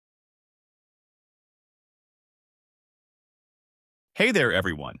Hey there,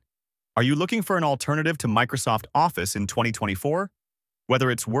 everyone. Are you looking for an alternative to Microsoft Office in 2024?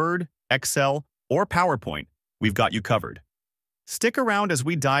 Whether it's Word, Excel, or PowerPoint, we've got you covered. Stick around as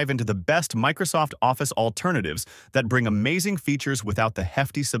we dive into the best Microsoft Office alternatives that bring amazing features without the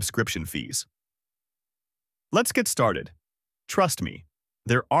hefty subscription fees. Let's get started. Trust me,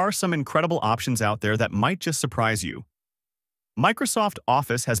 there are some incredible options out there that might just surprise you. Microsoft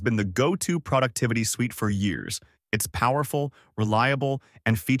Office has been the go-to productivity suite for years. It's powerful, reliable,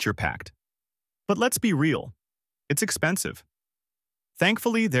 and feature-packed. But let's be real, it's expensive.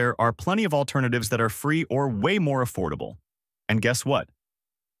 Thankfully, there are plenty of alternatives that are free or way more affordable. And guess what?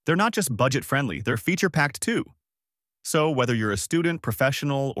 They're not just budget-friendly, they're feature-packed too. So whether you're a student,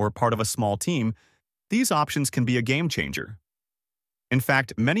 professional, or part of a small team, these options can be a game-changer. In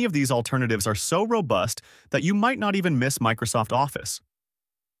fact, many of these alternatives are so robust that you might not even miss Microsoft Office.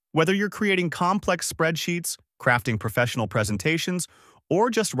 Whether you're creating complex spreadsheets, crafting professional presentations,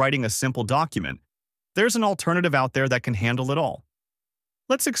 or just writing a simple document, there's an alternative out there that can handle it all.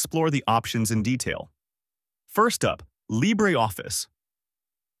 Let's explore the options in detail. First up, LibreOffice.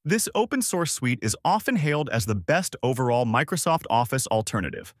 This open-source suite is often hailed as the best overall Microsoft Office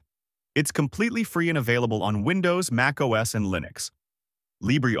alternative. It's completely free and available on Windows, macOS, and Linux.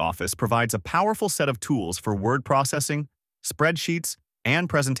 LibreOffice provides a powerful set of tools for word processing, spreadsheets, and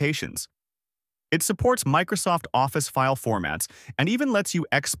presentations. It supports Microsoft Office file formats and even lets you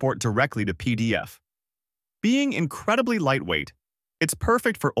export directly to PDF. Being incredibly lightweight, it's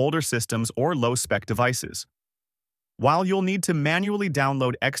perfect for older systems or low-spec devices. While you'll need to manually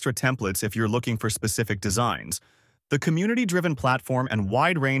download extra templates if you're looking for specific designs, the community-driven platform and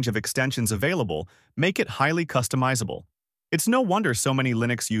wide range of extensions available make it highly customizable. It's no wonder so many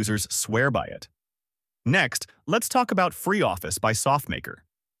Linux users swear by it. Next, let's talk about FreeOffice by SoftMaker.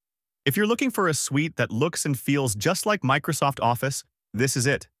 If you're looking for a suite that looks and feels just like Microsoft Office, this is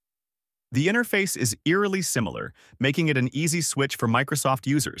it. The interface is eerily similar, making it an easy switch for Microsoft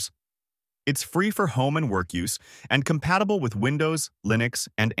users. It's free for home and work use and compatible with Windows, Linux,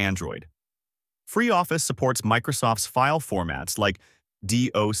 and Android. FreeOffice supports Microsoft's file formats like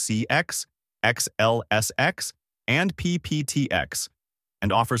DOCX, XLSX, and PPTX,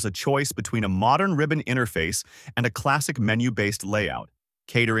 and offers a choice between a modern ribbon interface and a classic menu-based layout,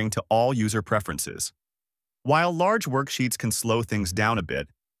 catering to all user preferences. While large worksheets can slow things down a bit,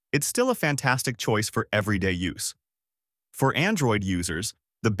 it's still a fantastic choice for everyday use. For Android users,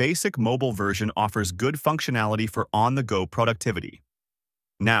 the basic mobile version offers good functionality for on-the-go productivity.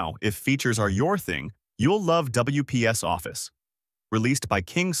 Now, if features are your thing, you'll love WPS Office. Released by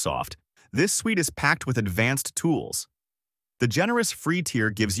Kingsoft, this suite is packed with advanced tools. The generous free tier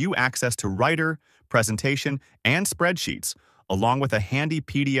gives you access to Writer, presentation, and spreadsheets, along with a handy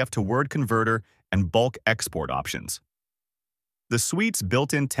PDF to Word converter and bulk export options. The suite's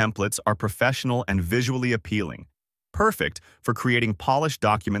built-in templates are professional and visually appealing, perfect for creating polished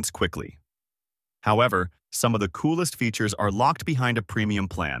documents quickly. However, some of the coolest features are locked behind a premium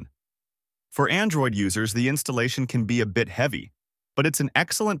plan. For Android users, the installation can be a bit heavy, but it's an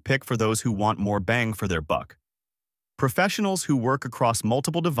excellent pick for those who want more bang for their buck. Professionals who work across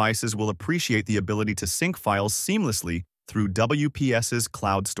multiple devices will appreciate the ability to sync files seamlessly through WPS's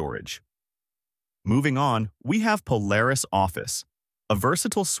cloud storage. Moving on, we have Polaris Office, a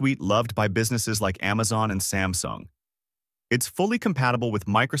versatile suite loved by businesses like Amazon and Samsung. It's fully compatible with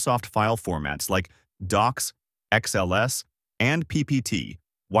Microsoft file formats like Docs, XLS, and PPT,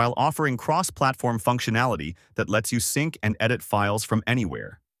 while offering cross-platform functionality that lets you sync and edit files from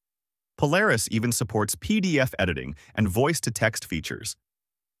anywhere. Polaris even supports PDF editing and voice-to-text features.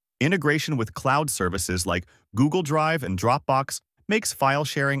 Integration with cloud services like Google Drive and Dropbox makes file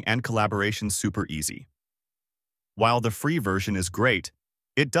sharing and collaboration super easy. While the free version is great,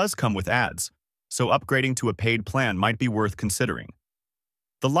 it does come with ads, so upgrading to a paid plan might be worth considering.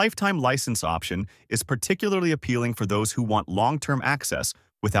 The lifetime license option is particularly appealing for those who want long-term access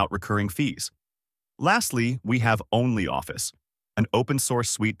without recurring fees. Lastly, we have OnlyOffice, an open-source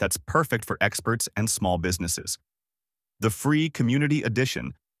suite that's perfect for experts and small businesses. The free Community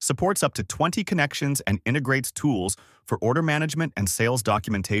Edition supports up to 20 connections and integrates tools for order management and sales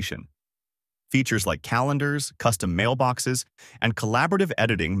documentation. Features like calendars, custom mailboxes, and collaborative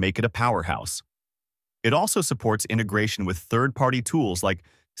editing make it a powerhouse. It also supports integration with third-party tools like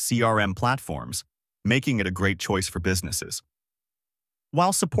CRM platforms, making it a great choice for businesses.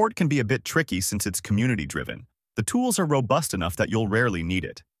 While support can be a bit tricky since it's community-driven, the tools are robust enough that you'll rarely need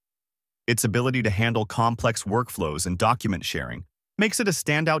it. Its ability to handle complex workflows and document sharing makes it a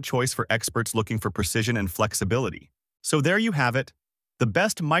standout choice for experts looking for precision and flexibility. So there you have it, the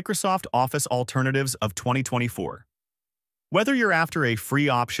best Microsoft Office alternatives of 2024. Whether you're after a free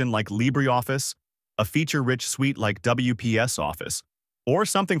option like LibreOffice, a feature-rich suite like WPS Office, or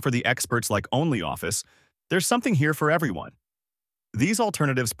something for the experts like OnlyOffice, there's something here for everyone. These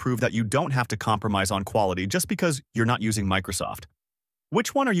alternatives prove that you don't have to compromise on quality just because you're not using Microsoft.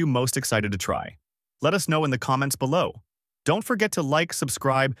 Which one are you most excited to try? Let us know in the comments below. Don't forget to like,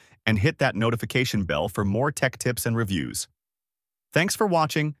 subscribe, and hit that notification bell for more tech tips and reviews. Thanks for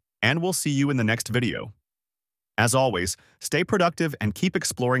watching, and we'll see you in the next video. As always, stay productive and keep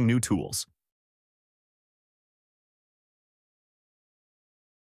exploring new tools.